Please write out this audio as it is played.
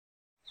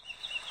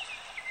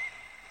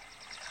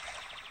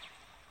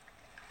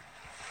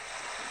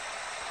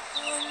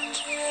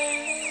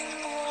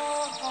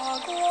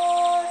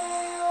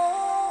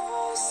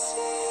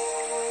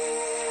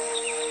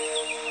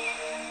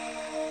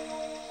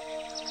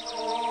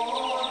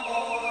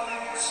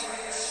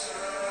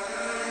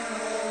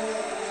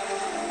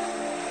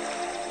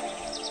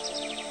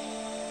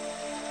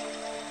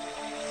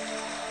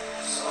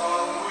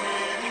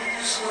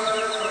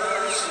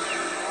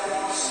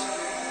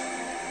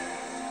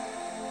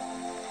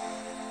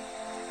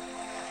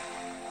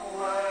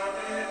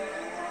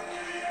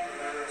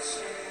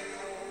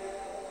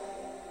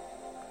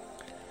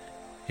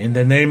In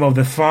the name of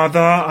the Father,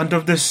 and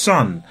of the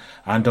Son,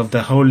 and of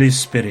the Holy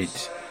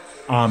Spirit.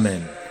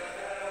 Amen.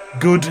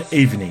 Good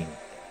evening,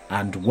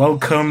 and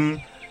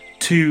welcome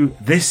to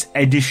this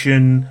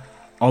edition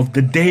of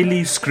the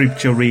daily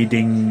scripture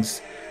readings,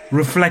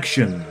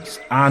 reflections,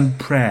 and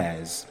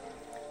prayers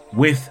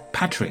with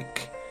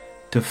Patrick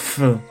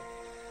Tifu.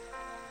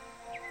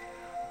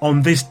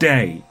 On this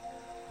day,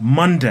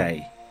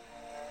 Monday,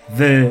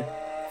 the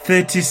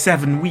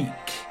 37th week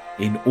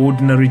in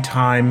Ordinary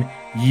Time,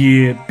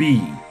 Year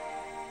B,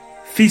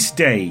 Feast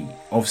Day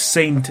of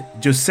Saint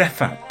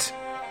Josephat,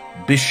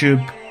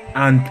 Bishop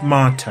and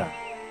Martyr.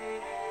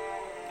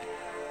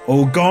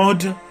 O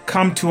God,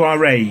 come to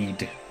our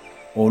aid.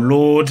 O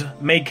Lord,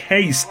 make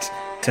haste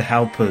to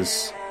help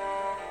us.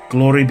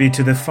 Glory be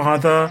to the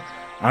Father,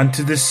 and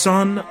to the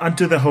Son, and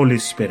to the Holy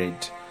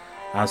Spirit,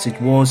 as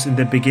it was in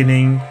the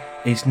beginning,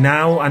 is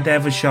now, and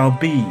ever shall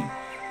be,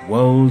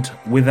 world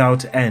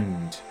without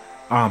end.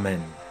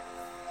 Amen.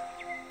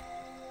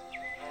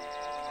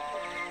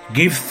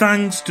 Give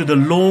thanks to the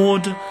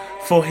Lord,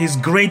 for his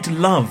great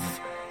love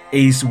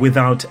is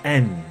without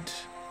end.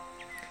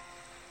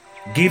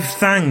 Give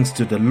thanks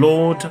to the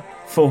Lord,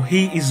 for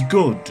he is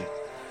good,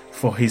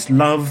 for his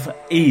love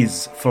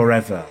is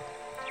forever.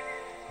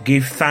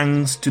 Give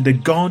thanks to the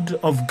God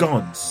of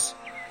gods,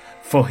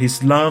 for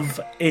his love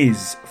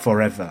is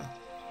forever.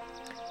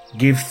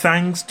 Give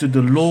thanks to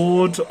the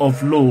Lord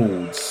of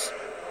lords,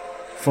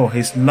 for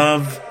his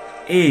love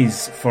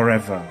is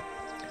forever.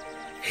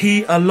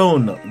 He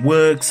alone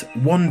works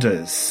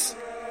wonders,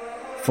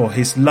 for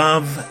his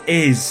love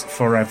is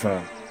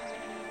forever.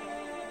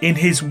 In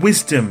his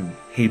wisdom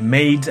he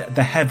made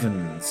the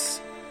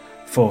heavens,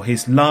 for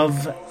his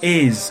love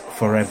is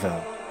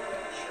forever.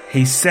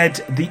 He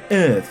set the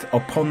earth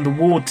upon the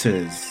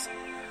waters,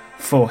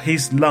 for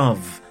his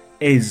love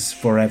is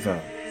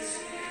forever.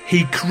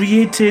 He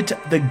created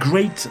the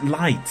great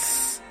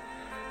lights,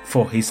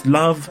 for his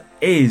love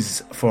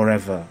is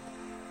forever.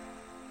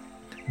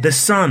 The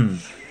sun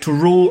to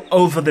rule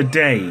over the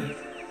day,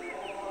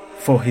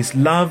 for his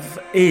love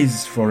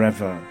is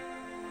forever.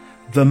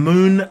 The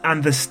moon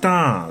and the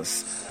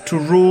stars to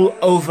rule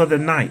over the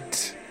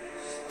night,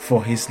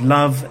 for his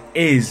love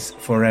is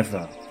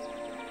forever.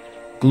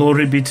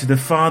 Glory be to the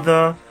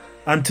Father,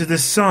 and to the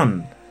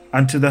Son,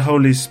 and to the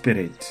Holy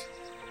Spirit,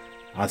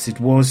 as it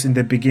was in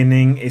the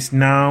beginning, is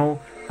now,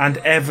 and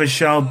ever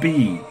shall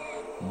be,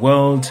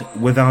 world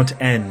without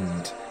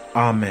end.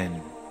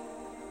 Amen.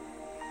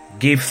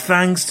 Give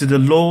thanks to the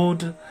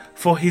Lord,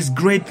 for his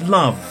great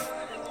love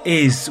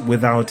is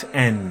without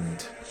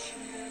end.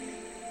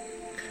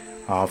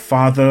 Our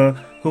Father,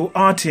 who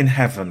art in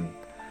heaven,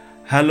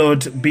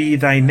 hallowed be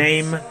thy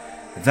name.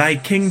 Thy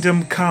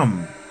kingdom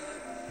come.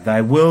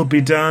 Thy will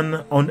be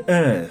done on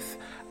earth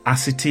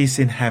as it is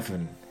in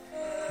heaven.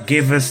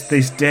 Give us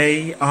this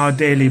day our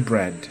daily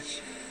bread,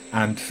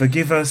 and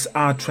forgive us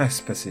our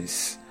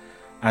trespasses,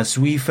 as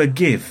we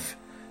forgive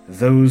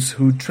those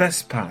who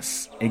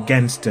trespass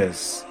against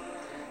us.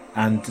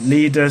 And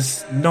lead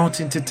us not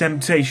into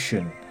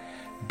temptation,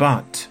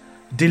 but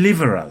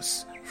deliver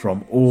us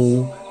from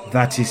all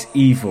that is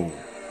evil.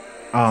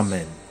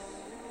 Amen.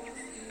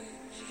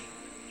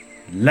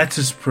 Let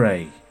us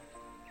pray.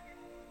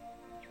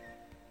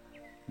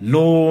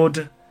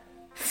 Lord,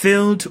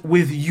 filled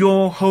with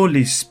your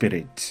Holy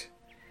Spirit,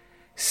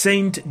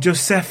 Saint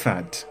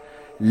Josephat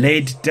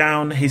laid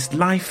down his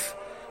life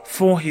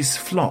for his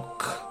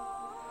flock.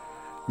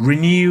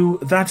 Renew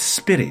that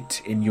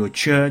spirit in your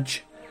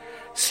church.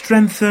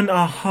 Strengthen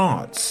our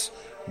hearts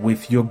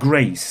with your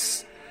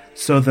grace,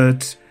 so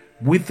that,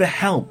 with the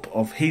help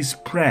of his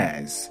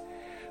prayers,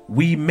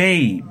 we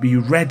may be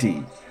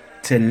ready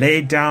to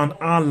lay down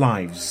our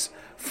lives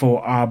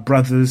for our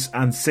brothers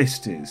and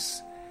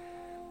sisters.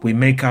 We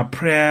make our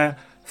prayer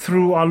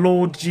through our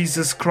Lord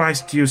Jesus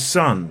Christ, your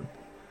Son,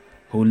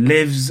 who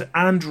lives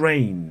and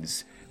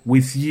reigns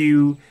with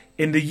you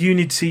in the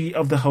unity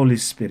of the Holy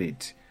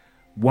Spirit,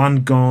 one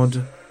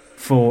God,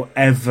 for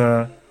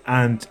ever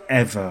and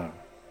ever.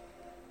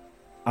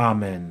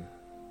 Amen.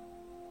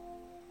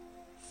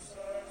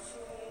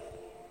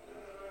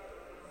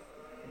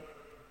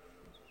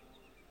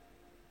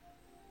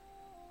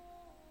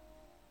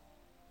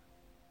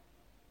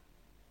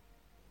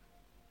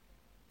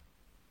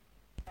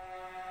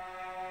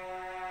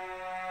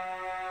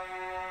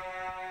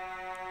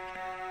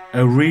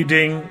 A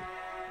reading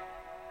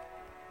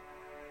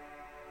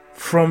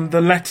from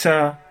the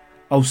letter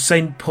of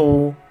St.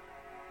 Paul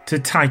to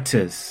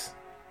Titus.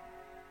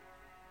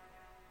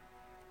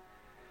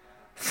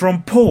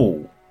 From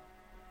Paul,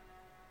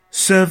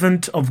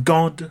 servant of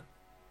God,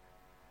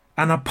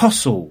 an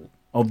apostle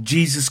of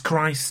Jesus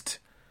Christ,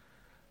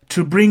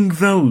 to bring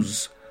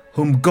those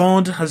whom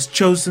God has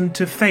chosen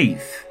to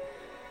faith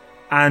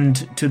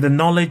and to the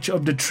knowledge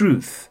of the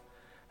truth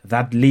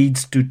that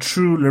leads to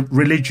true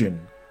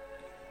religion,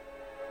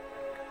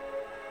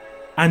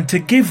 and to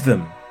give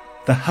them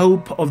the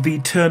hope of the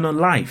eternal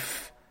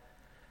life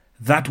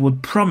that was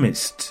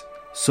promised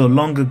so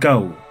long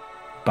ago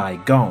by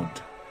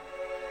God.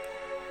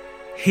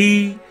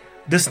 He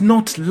does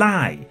not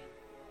lie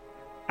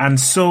And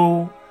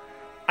so,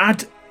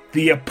 at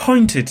the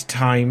appointed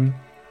time,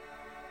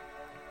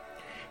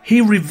 he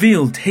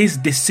revealed his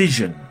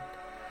decision,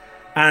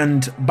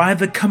 and by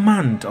the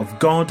command of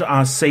God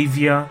our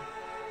Saviour,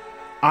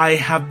 I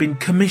have been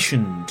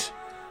commissioned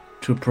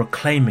to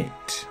proclaim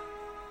it.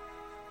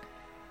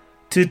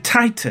 To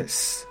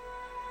Titus,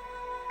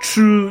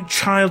 true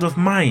child of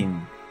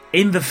mine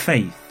in the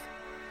faith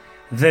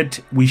that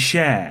we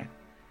share,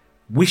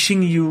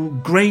 wishing you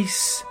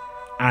grace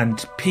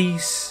and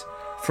peace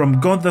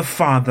from God the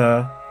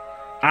Father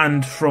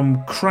and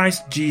from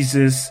Christ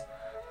Jesus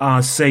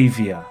our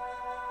Saviour.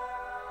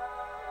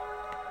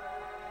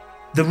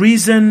 The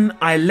reason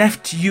I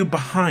left you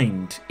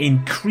behind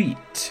in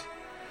Crete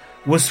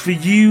was for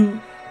you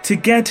to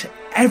get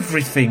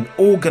everything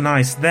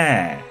organized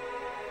there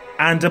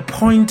and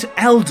appoint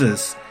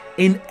elders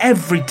in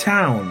every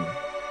town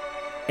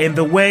in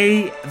the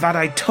way that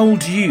I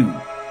told you.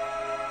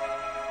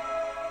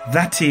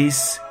 That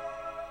is,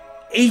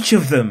 each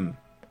of them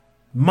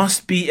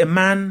must be a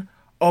man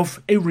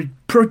of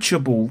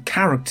irreproachable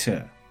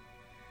character.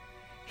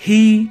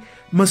 He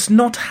must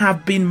not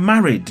have been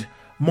married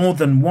more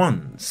than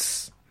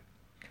once,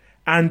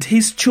 and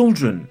his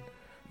children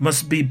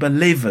must be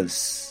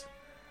believers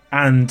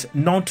and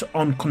not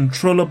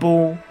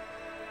uncontrollable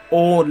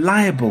or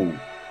liable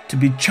to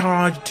be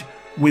charged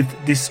with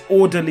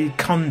disorderly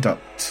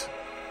conduct.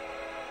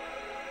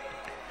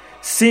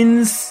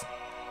 Since,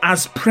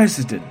 as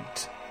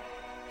president,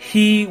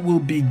 he will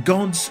be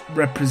God's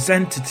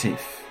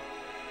representative,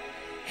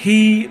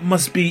 he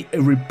must be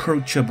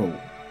irreproachable,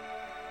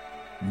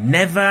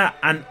 never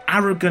an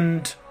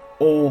arrogant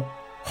or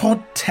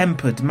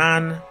hot-tempered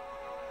man,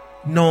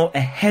 nor a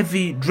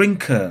heavy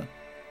drinker,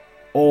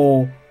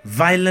 or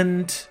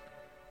violent,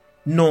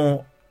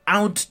 nor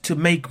out to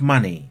make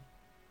money,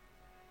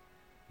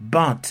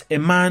 but a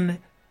man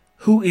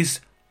who is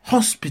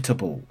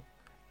hospitable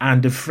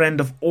and a friend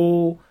of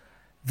all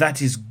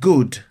that is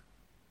good,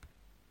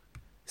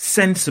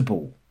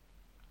 sensible,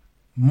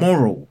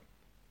 moral,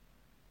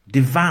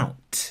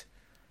 devout,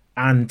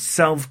 and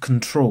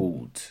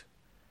self-controlled.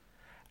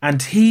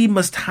 And he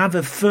must have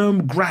a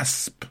firm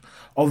grasp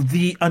of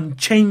the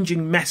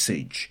unchanging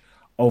message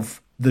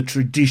of the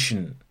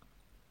tradition,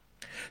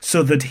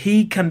 so that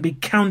he can be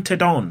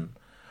counted on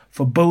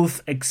for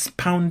both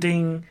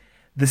expounding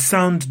the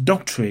sound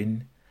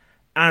doctrine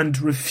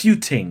and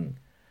refuting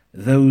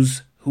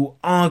those who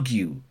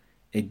argue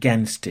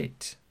against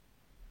it.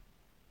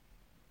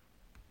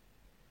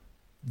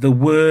 The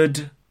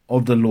word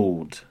of the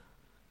Lord.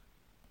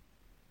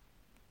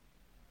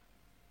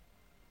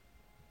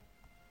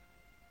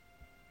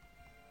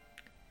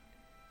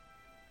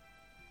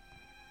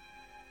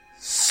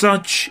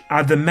 Such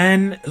are the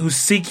men who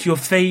seek your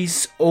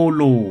face, O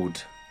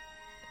Lord.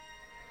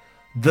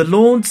 The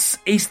Lord's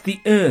is the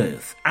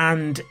earth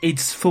and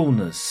its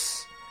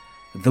fullness,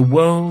 the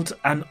world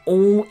and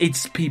all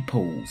its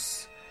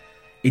peoples.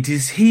 It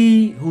is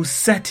he who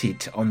set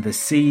it on the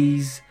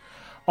seas,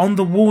 on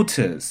the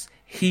waters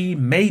he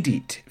made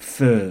it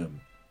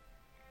firm.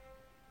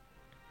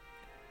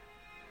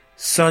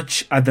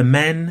 Such are the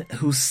men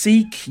who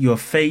seek your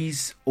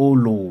face, O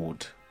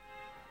Lord.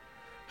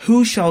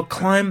 Who shall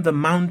climb the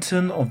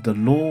mountain of the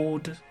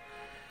Lord?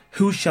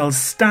 Who shall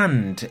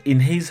stand in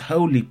his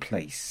holy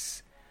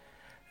place?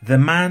 The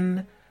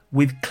man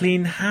with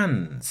clean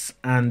hands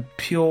and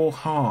pure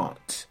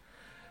heart,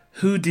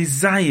 who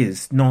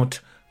desires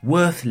not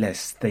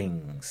worthless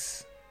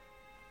things.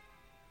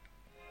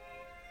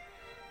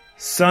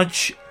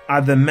 Such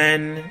are the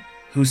men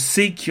who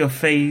seek your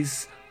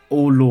face,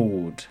 O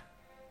Lord.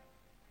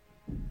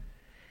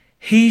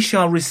 He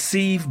shall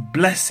receive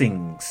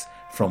blessings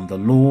from the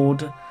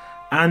Lord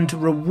and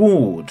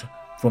reward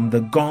from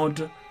the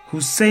God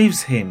who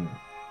saves him.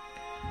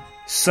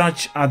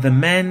 Such are the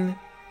men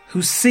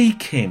who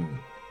seek him,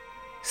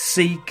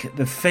 seek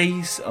the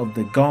face of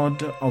the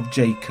God of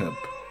Jacob.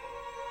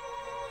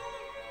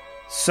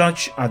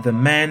 Such are the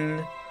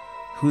men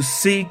who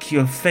seek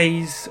your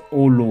face,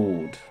 O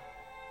Lord.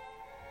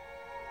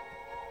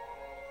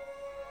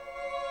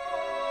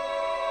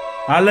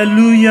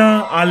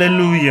 Alleluia,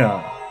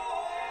 alleluia.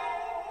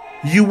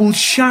 You will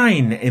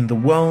shine in the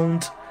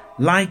world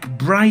like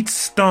bright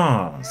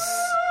stars,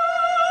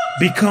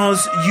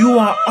 because you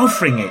are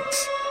offering it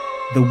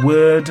the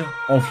word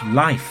of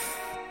life.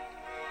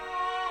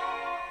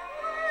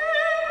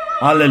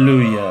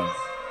 Alleluia.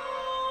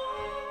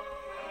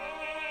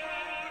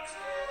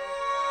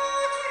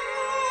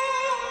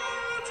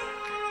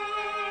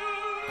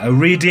 A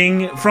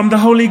reading from the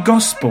Holy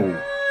Gospel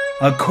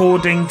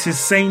according to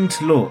Saint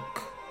Luke.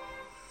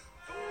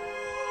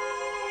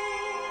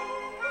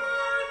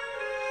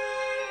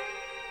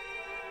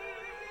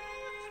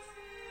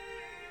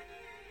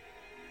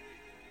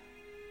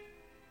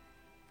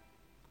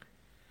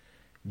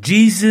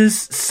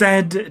 Jesus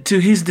said to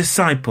his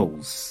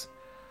disciples,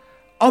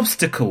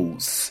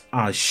 "Obstacles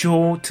are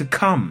sure to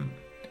come,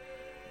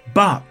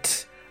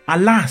 but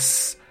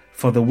alas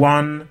for the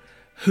one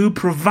who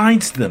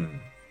provides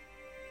them.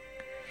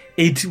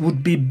 It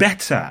would be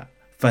better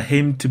for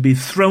him to be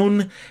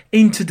thrown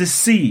into the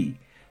sea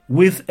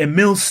with a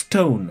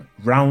millstone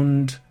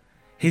round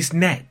his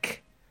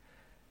neck,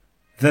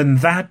 than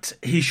that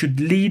he should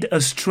lead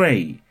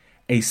astray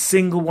a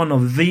single one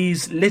of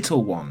these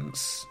little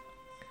ones.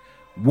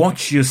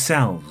 Watch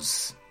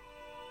yourselves.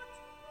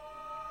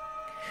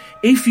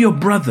 If your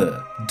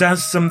brother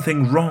does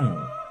something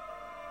wrong,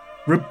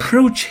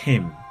 reproach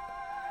him,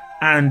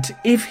 and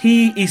if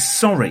he is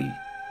sorry,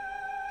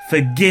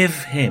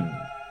 forgive him.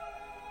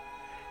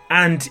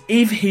 And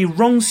if he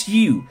wrongs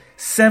you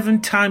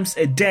 7 times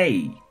a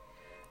day,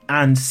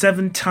 and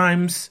 7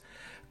 times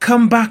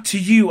come back to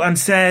you and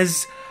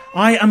says,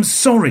 I am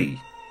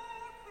sorry,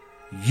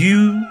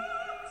 you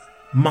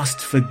must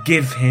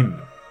forgive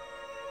him.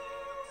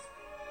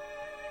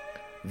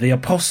 The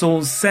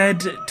apostles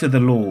said to the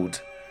Lord,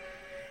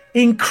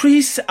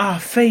 increase our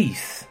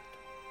faith.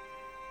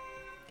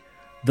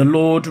 The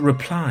Lord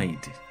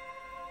replied,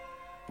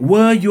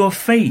 were your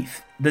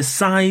faith the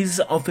size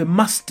of a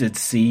mustard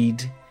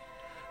seed,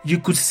 you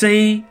could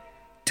say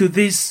to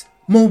this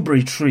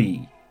mulberry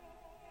tree,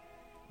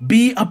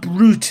 be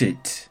uprooted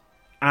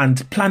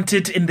and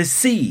planted in the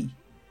sea,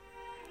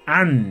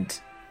 and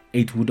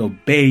it would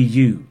obey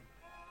you.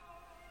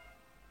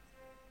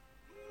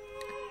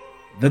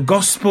 The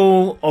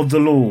Gospel of the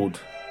Lord.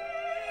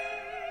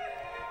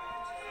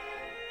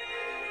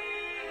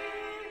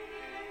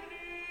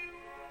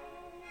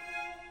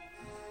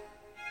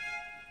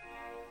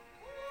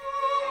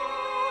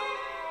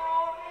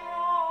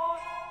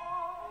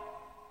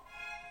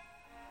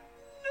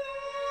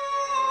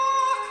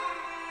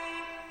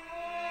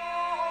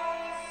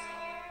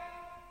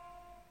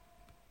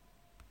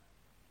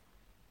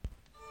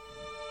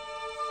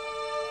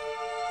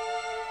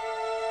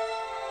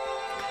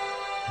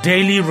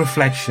 Daily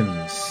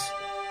Reflections.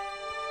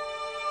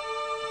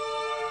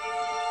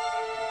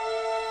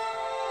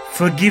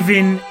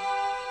 Forgiving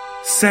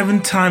 7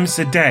 times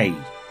a day.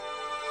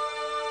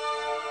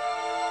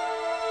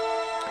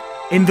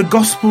 In the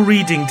Gospel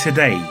reading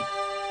today,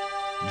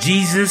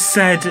 Jesus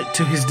said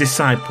to his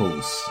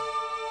disciples,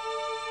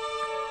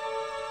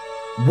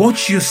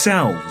 watch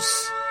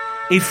yourselves.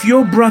 If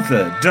your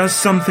brother does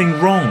something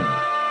wrong,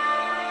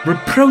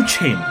 reproach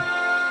him,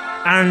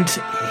 and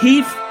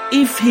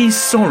if he's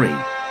sorry,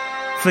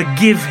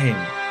 forgive him.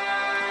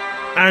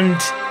 And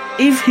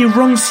if he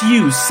wrongs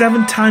you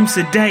 7 times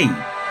a day,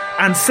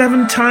 and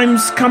 7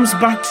 times comes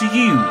back to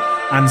you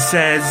and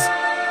says,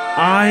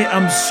 I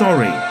am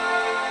sorry,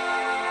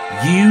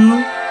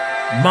 you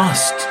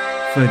must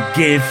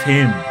forgive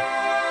him.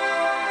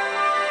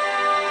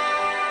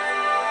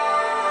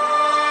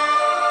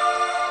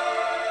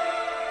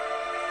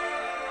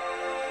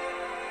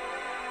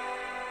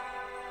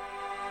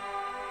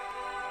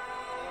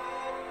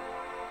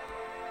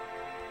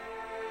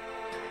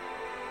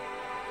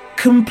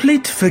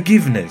 Complete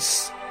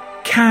forgiveness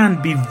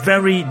can be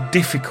very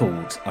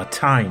difficult at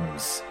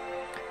times.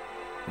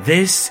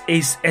 This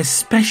is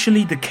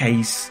especially the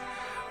case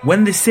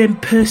when the same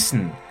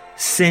person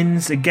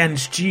sins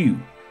against you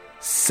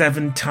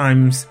 7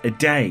 times a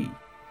day,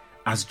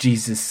 as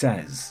Jesus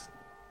says.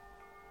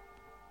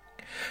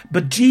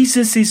 But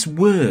Jesus'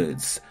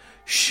 words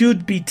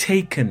should be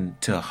taken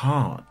to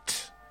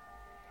heart.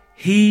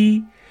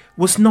 He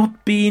was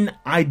not being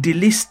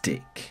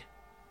idealistic.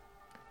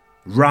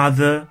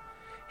 Rather,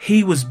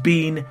 he was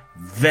being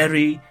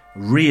very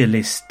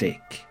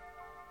realistic.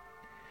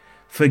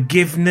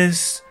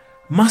 Forgiveness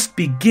must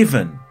be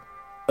given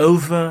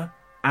over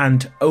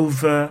and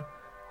over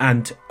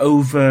and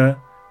over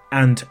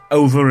and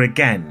over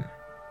again.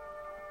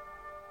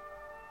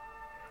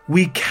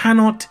 We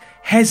cannot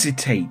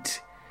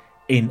hesitate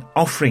in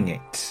offering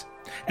it,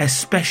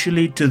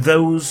 especially to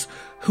those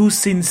who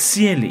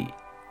sincerely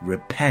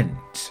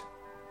repent.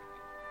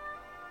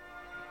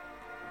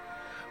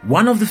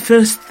 One of the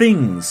first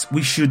things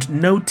we should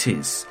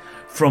notice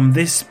from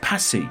this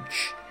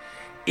passage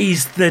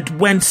is that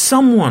when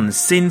someone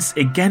sins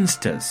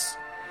against us,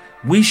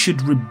 we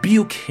should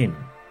rebuke him.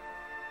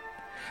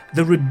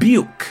 The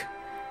rebuke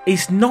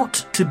is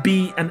not to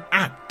be an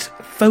act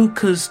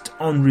focused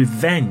on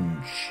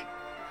revenge.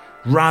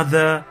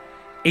 Rather,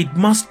 it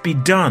must be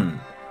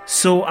done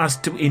so as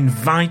to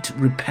invite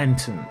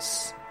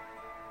repentance.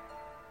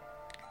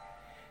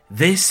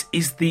 This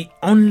is the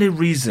only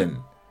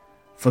reason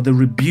for the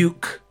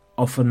rebuke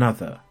of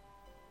another.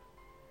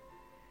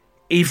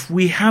 If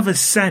we have a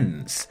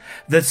sense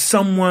that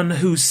someone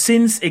who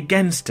sins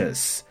against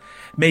us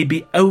may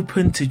be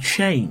open to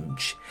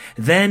change,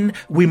 then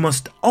we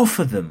must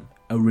offer them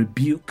a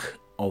rebuke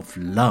of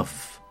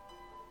love.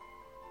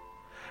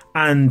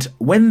 And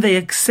when they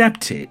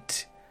accept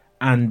it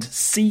and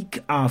seek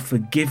our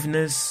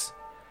forgiveness,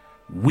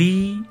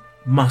 we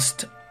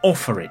must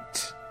offer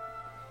it.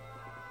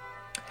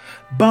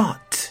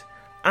 But,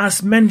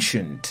 as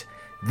mentioned,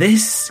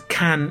 this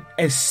can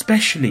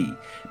especially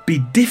be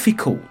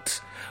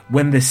difficult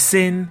when the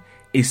sin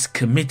is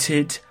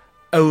committed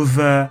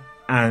over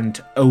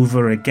and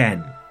over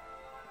again.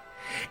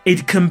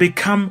 It can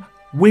become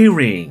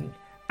wearying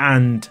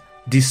and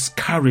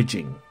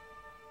discouraging.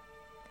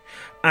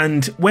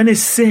 And when a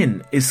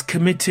sin is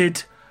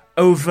committed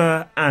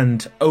over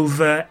and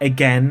over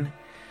again,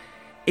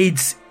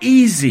 it's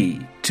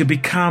easy to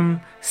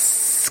become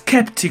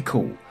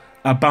skeptical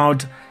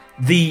about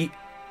the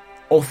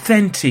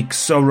authentic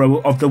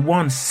sorrow of the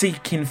one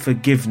seeking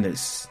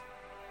forgiveness.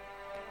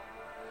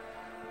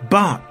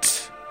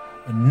 But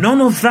none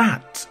of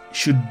that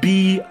should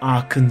be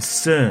our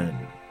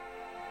concern.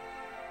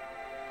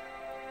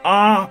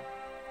 Our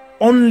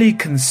only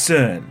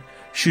concern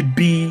should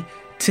be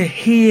to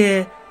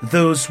hear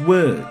those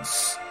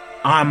words,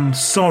 "I'm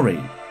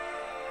sorry."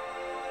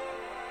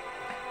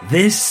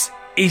 This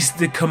is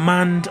the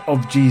command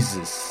of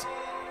Jesus.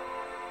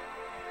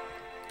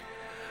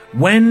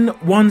 When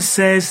one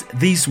says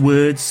these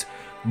words,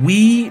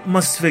 we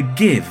must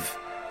forgive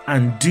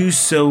and do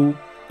so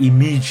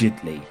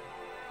immediately.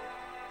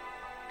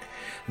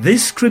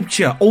 This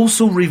scripture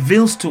also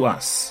reveals to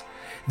us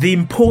the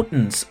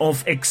importance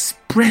of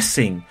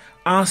expressing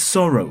our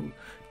sorrow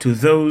to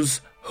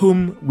those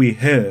whom we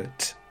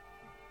hurt.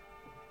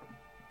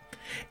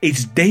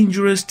 It's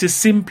dangerous to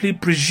simply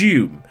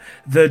presume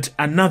that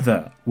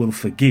another will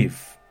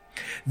forgive.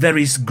 There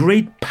is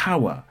great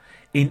power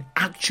in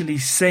actually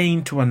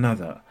saying to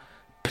another,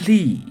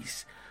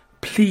 "Please,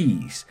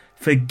 please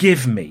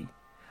forgive me.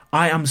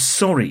 I am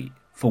sorry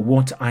for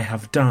what I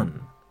have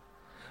done.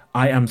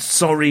 I am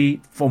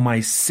sorry for my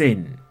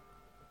sin."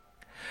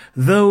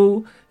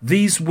 Though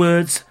these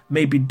words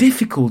may be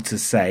difficult to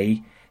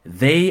say,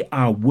 they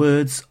are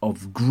words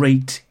of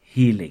great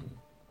healing.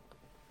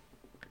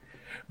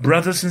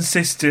 Brothers and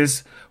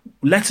sisters,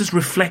 let us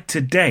reflect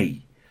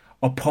today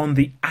upon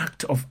the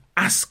act of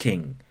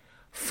asking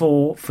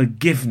for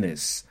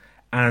forgiveness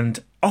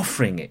and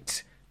offering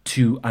it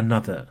to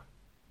another.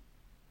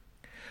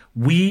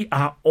 We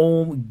are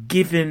all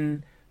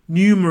given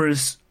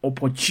numerous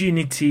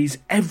opportunities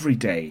every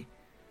day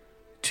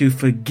to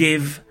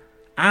forgive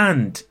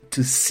and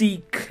to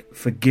seek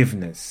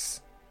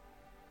forgiveness.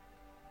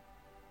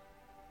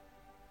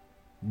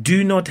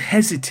 Do not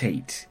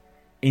hesitate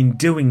in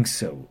doing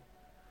so,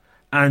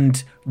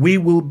 and we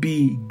will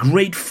be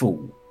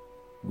grateful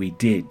we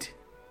did.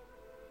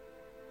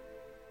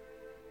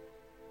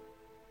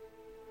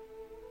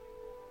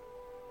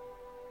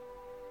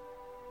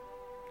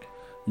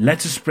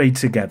 Let us pray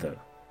together.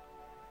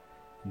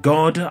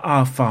 God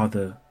our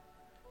Father,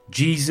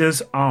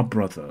 Jesus our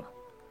brother,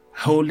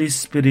 Holy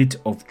Spirit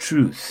of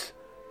truth,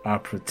 our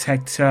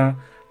protector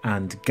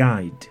and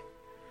guide,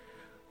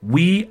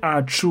 we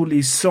are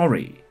truly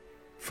sorry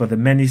for the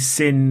many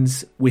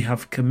sins we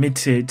have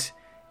committed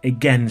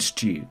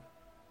against you.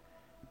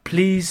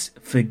 Please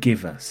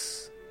forgive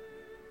us.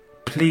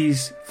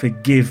 Please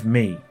forgive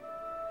me.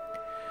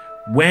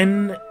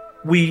 When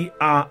we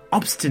are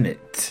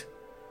obstinate,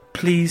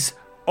 please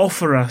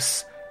offer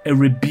us a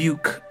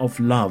rebuke of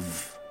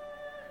love.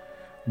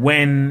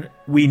 When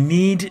we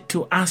need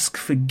to ask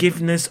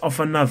forgiveness of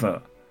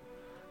another,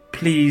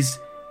 please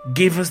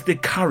give us the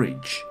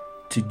courage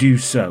to do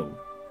so.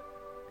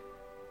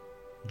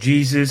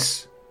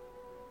 Jesus,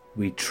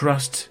 we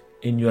trust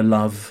in your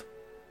love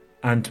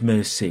and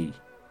mercy.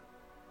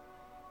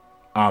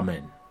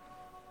 Amen.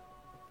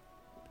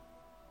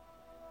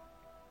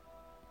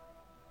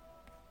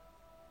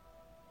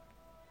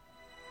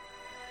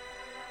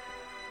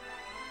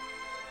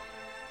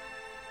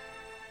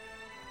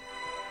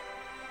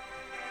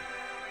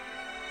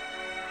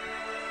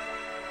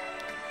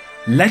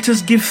 Let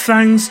us give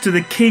thanks to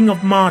the King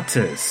of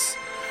Martyrs,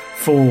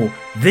 for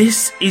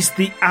this is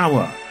the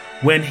hour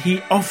when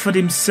he offered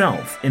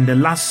himself in the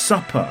Last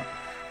Supper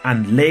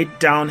and laid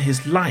down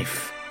his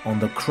life on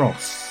the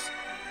cross.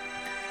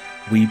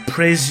 We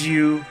praise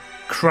you,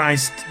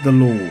 Christ the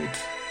Lord.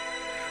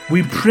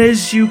 We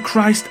praise you,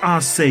 Christ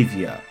our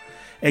Saviour,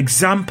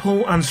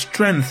 example and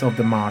strength of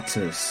the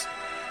martyrs,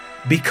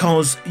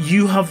 because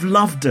you have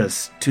loved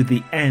us to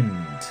the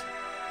end.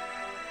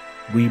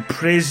 We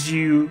praise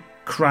you,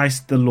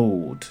 Christ the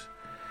Lord,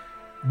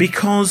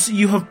 because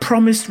you have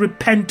promised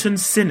repentant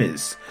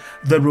sinners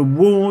the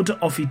reward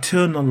of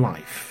eternal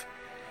life.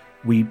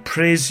 We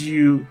praise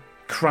you,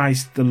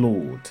 Christ the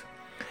Lord,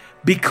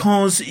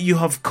 because you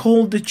have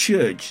called the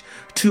church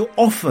to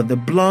offer the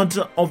blood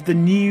of the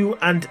new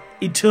and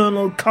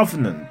eternal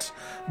covenant,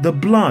 the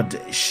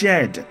blood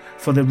shed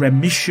for the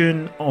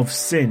remission of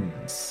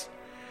sins.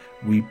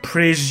 We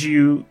praise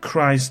you,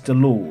 Christ the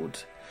Lord,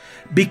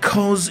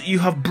 because you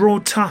have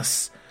brought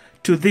us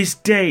to this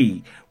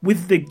day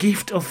with the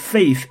gift of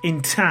faith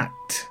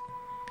intact.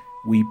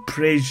 We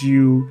praise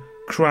you,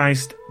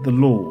 Christ the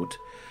Lord,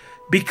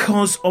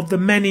 because of the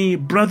many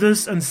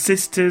brothers and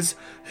sisters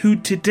who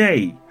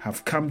today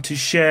have come to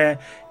share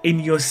in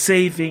your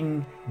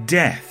saving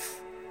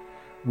death.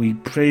 We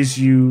praise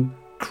you,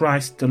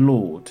 Christ the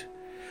Lord,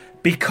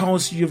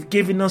 because you've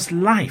given us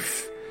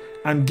life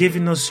and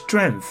given us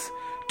strength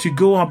to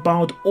go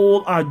about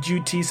all our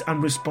duties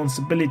and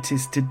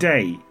responsibilities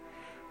today.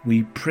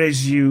 We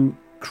praise you,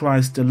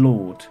 Christ the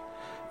Lord,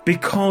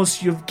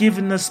 because you've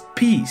given us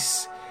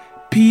peace,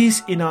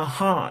 peace in our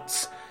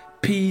hearts,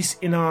 peace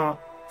in our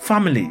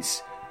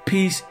families,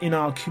 peace in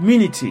our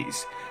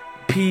communities,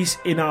 peace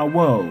in our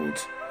world.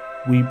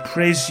 We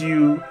praise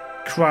you,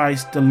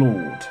 Christ the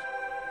Lord.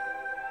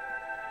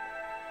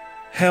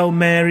 Hail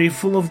Mary,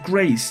 full of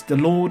grace, the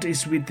Lord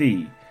is with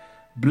thee.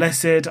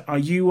 Blessed are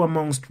you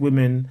amongst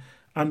women,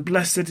 and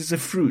blessed is the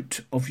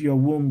fruit of your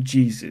womb,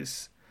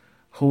 Jesus.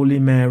 Holy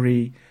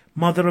Mary,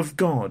 Mother of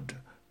God,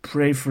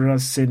 pray for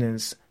us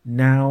sinners,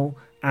 now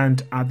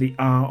and at the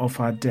hour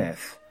of our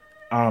death.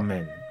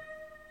 Amen.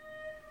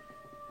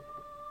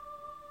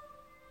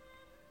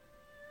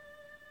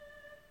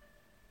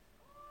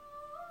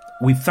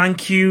 We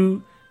thank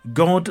you,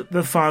 God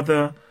the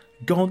Father,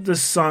 God the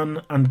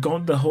Son, and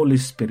God the Holy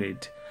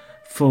Spirit,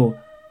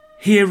 for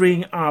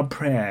hearing our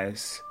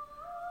prayers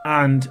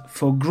and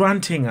for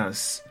granting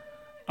us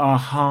our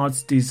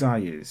heart's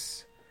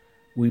desires.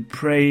 We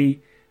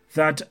pray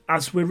that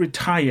as we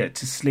retire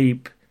to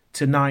sleep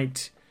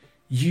tonight,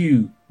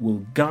 you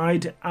will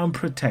guide and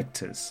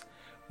protect us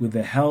with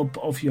the help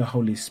of your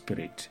Holy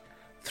Spirit,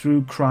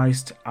 through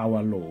Christ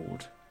our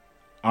Lord.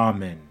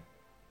 Amen.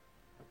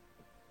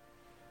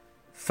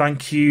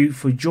 Thank you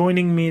for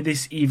joining me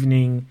this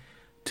evening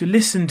to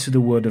listen to the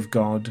Word of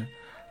God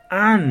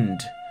and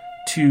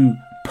to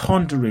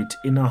ponder it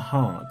in our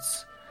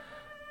hearts,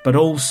 but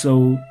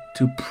also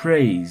to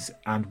praise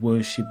and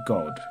worship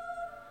God.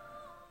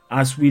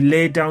 As we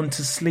lay down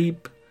to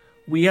sleep,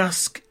 we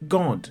ask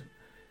God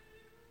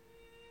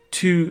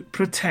to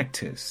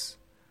protect us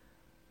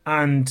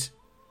and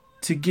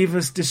to give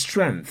us the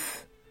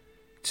strength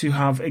to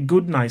have a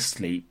good night's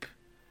sleep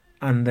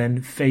and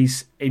then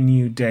face a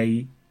new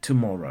day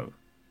tomorrow.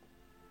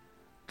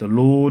 The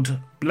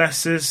Lord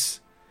bless us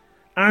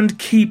and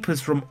keep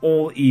us from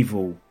all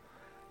evil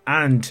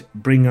and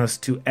bring us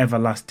to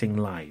everlasting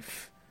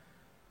life.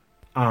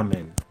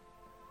 Amen.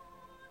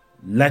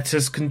 Let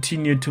us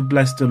continue to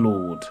bless the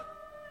Lord.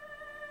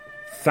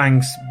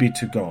 Thanks be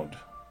to God.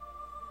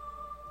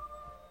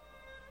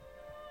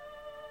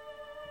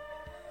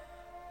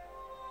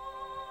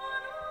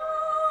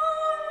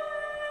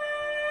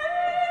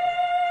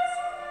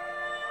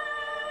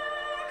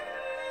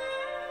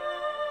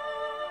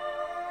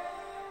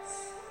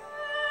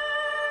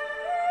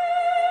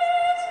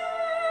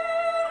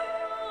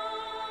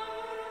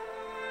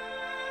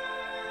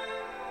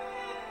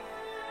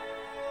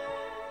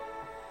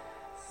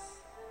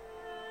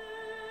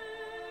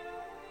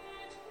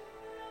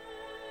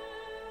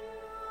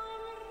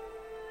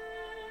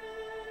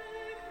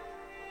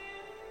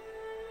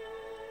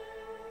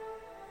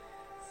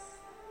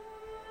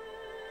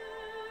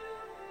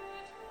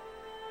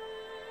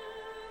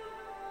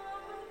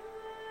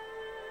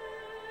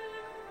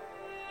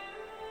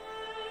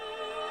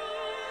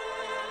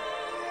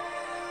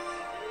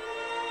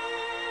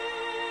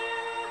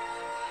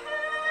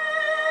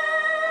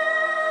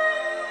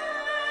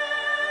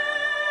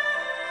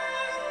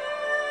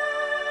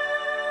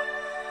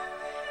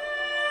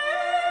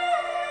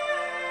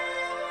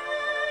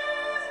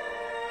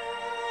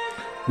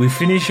 We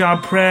finish our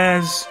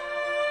prayers,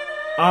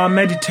 our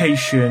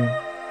meditation,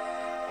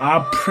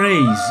 our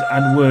praise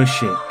and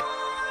worship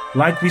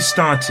like we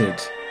started,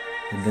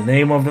 in the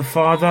name of the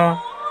Father,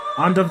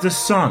 and of the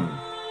Son,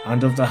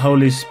 and of the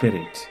Holy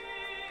Spirit.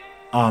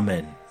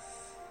 Amen.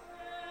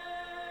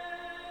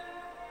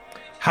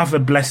 Have a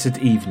blessed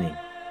evening.